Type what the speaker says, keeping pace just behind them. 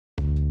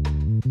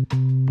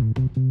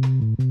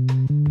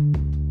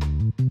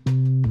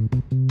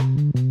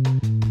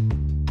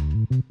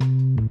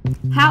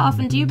How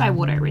often do you buy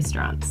water at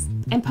restaurants?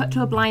 And put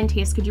to a blind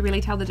test, could you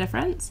really tell the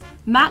difference?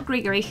 Mark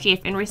Gregory, chef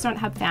and Restaurant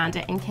Hub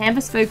founder, and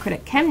Canvas food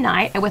critic Kim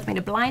Knight are with me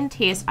to blind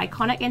test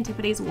iconic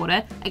Antipodes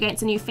water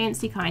against a new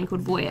fancy kind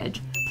called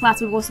Voyage. Plus,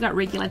 we've also got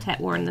regular tap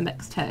water in the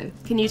mix too.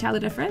 Can you tell the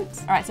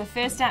difference? All right, so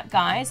first up,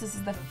 guys, this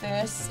is the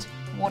first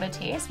water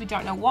test. We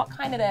don't know what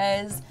kind it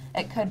is.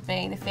 It could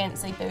be the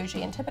fancy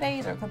bougie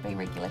Antipodes or it could be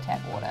regular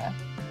tap water.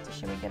 So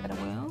should we give it a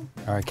whirl?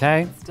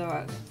 Okay. Let's do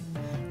it.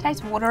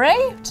 Tastes watery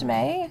to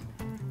me.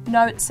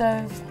 Notes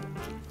of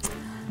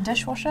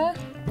dishwasher,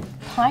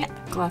 pipe.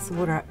 Glass of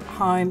water at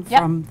home Yep.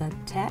 from the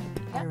tap.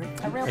 A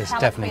real It's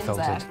palate definitely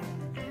cleanser. filtered.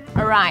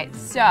 Alright,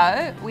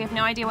 so we have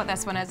no idea what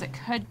this one is. It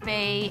could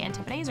be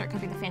Antipodes or it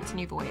could be the fancy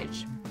new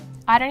Voyage.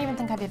 I don't even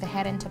think I've ever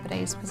had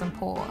Antipodes because I'm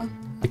poor.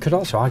 You could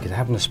also argue that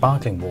having a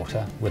sparkling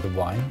water with a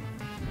wine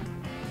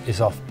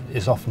is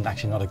often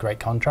actually not a great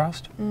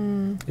contrast.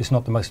 It's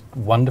not the most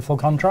wonderful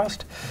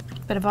contrast.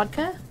 Bit of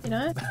vodka, you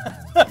know?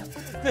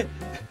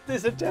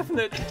 There's a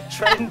definite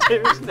trend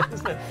here, isn't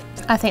there?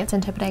 I think it's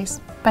Antipodes,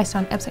 based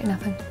on absolutely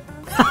nothing.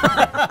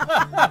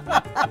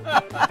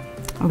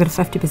 I've got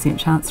a 50%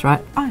 chance,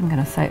 right? I'm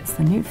going to say it's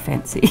the new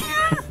fancy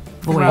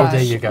Voyage. Oh,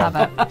 there you go. Love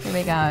it. Here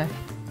we go.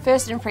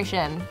 First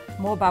impression.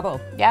 More bubble.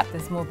 Yep.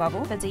 There's more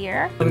bubble.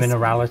 Fizzier. The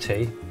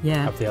minerality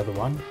Yeah. of the other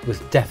one was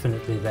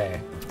definitely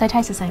there. They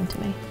taste the same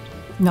to me.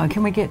 No,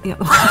 can we get the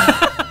other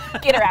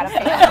one? Get her out of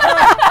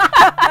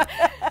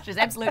here. She's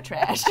absolute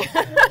trash.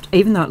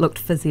 Even though it looked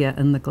fizzier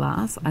in the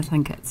glass, I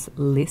think it's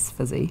less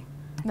fizzy.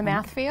 The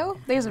mouthfeel.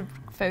 These are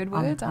food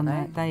words, aren't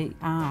they? They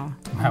are.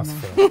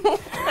 Mouthful.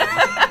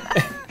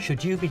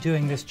 Should you be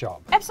doing this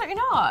job? Absolutely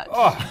not.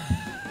 Oh.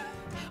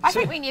 I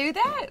think we knew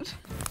that.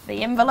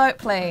 The envelope,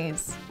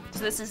 please. So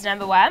this is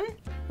number one,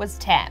 was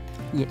tap.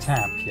 Yes.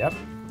 Tap, yep.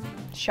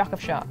 Shock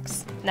of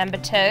shocks. Number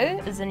two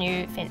is the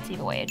new fancy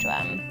Voyage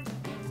one.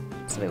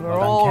 So we were Well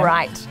done, all Kim.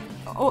 right.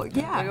 Oh,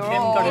 yeah. We were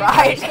Kim all got it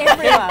right.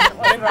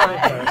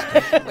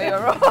 first. Everyone. We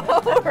were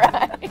all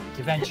right.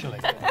 Eventually.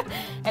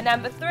 And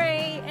number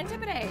three,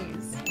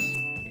 Antipodes.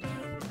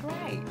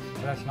 Great.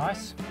 That's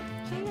nice.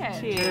 Cheers.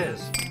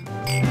 Cheers.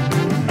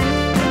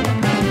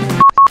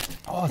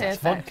 Oh, that's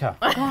Perfect. vodka.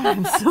 God,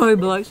 I'm so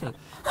bloated.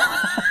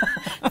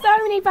 So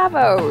many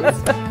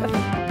bubbles.